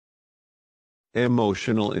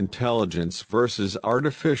Emotional intelligence versus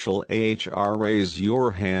artificial HR. Raise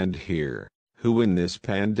your hand here, who in this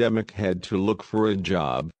pandemic had to look for a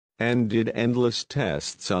job, and did endless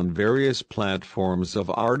tests on various platforms of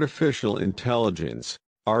artificial intelligence,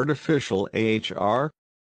 artificial HR?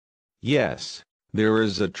 Yes, there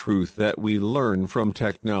is a truth that we learn from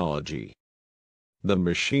technology. The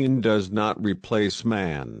machine does not replace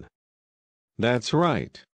man. That's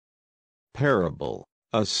right. Parable.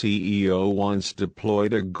 A CEO once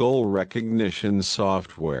deployed a goal recognition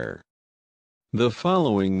software. The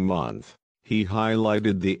following month, he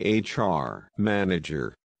highlighted the HR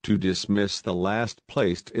manager to dismiss the last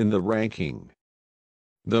placed in the ranking.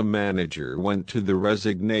 The manager went to the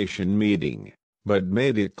resignation meeting, but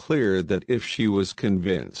made it clear that if she was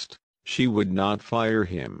convinced, she would not fire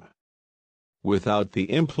him. Without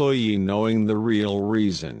the employee knowing the real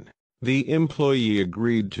reason, the employee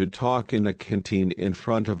agreed to talk in a canteen in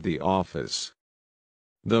front of the office.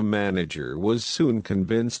 The manager was soon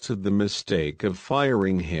convinced of the mistake of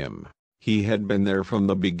firing him. He had been there from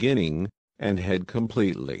the beginning, and had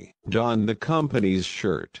completely donned the company's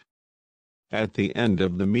shirt. At the end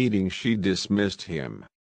of the meeting she dismissed him.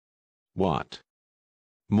 What?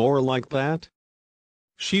 More like that?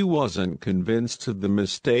 She wasn't convinced of the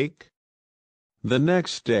mistake? The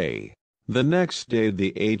next day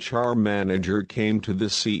the HR manager came to the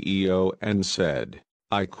CEO and said,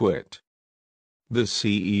 "I quit." The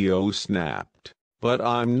CEO snapped, "But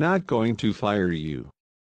I'm not going to fire you."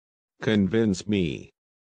 "Convince me."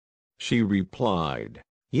 She replied,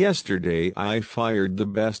 "Yesterday I fired the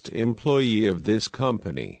best employee of this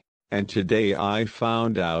company, and today I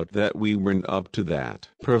found out that we weren't up to that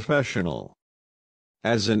professional.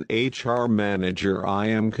 As an HR manager, I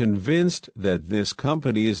am convinced that this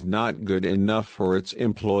company is not good enough for its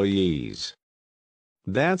employees.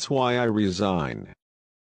 That's why I resign."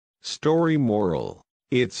 Story moral: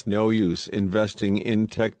 it's no use investing in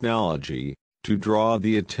technology to draw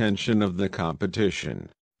the attention of the competition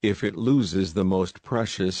if it loses the most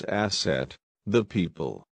precious asset, the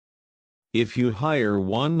people. If you hire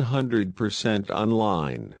 100%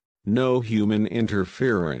 online, no human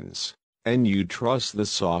interference, and you trust the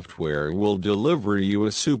software will deliver you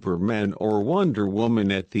a Superman or Wonder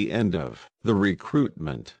Woman at the end of the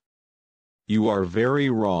recruitment, you are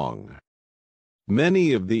very wrong.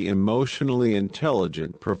 Many of the emotionally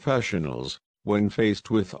intelligent professionals, when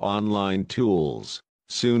faced with online tools,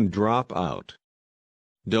 soon drop out.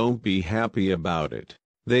 Don't be happy about it.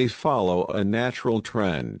 They follow a natural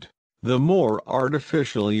trend. The more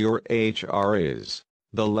artificial your HR is,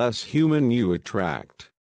 the less human you attract.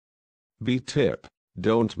 B-tip: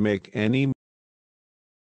 don't make any